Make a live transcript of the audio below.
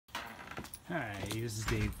Hi, this is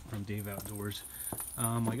Dave from Dave Outdoors.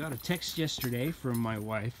 I got a text yesterday from my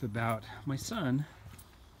wife about my son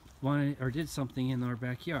did something in our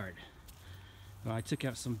backyard. I took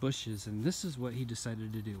out some bushes and this is what he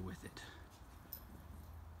decided to do with it.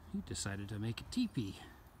 He decided to make a teepee.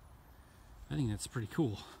 I think that's pretty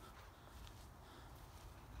cool.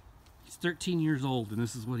 He's 13 years old and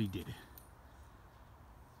this is what he did.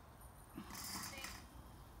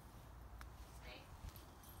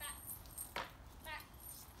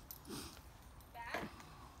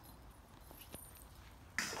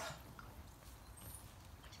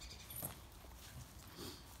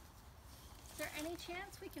 Is there any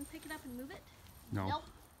chance we can pick it up and move it? No. Nope.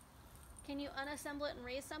 Can you unassemble it and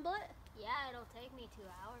reassemble it? Yeah, it'll take me 2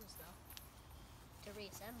 hours though to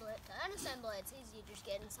reassemble it. To unassemble it, it's easy. You just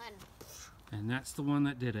get inside And that's the one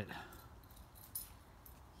that did it.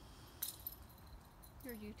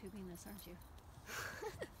 You're YouTubing this, aren't you?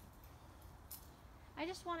 I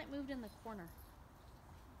just want it moved in the corner.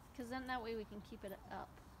 Because then that way we can keep it up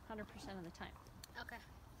 100% of the time. Okay.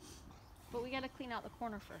 But we got to clean out the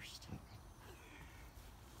corner first.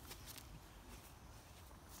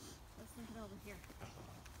 Let's link it over here.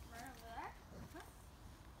 Right over there? Uh-huh.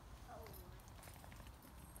 Oh.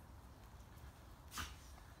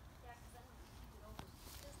 Yeah, because then we can keep it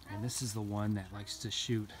over. And this is the one that likes to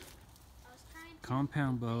shoot I was trying to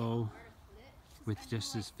compound bow where to put it. with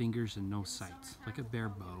just his fingers and no sights, like a bear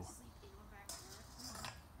bow.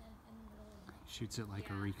 Shoots it like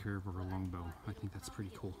a recurve or a longbow. I think that's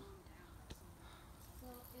pretty cool.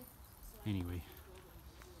 Anyway.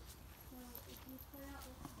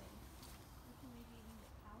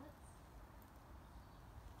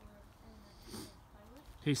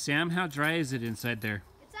 Hey Sam, how dry is it inside there?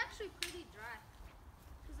 It's actually pretty dry.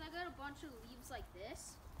 Because I got a bunch of leaves like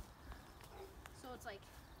this. So it's like...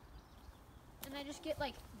 And I just get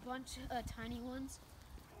like a bunch of tiny ones.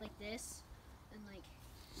 Like this. And like...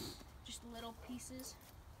 Just little pieces.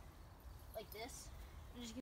 Like this.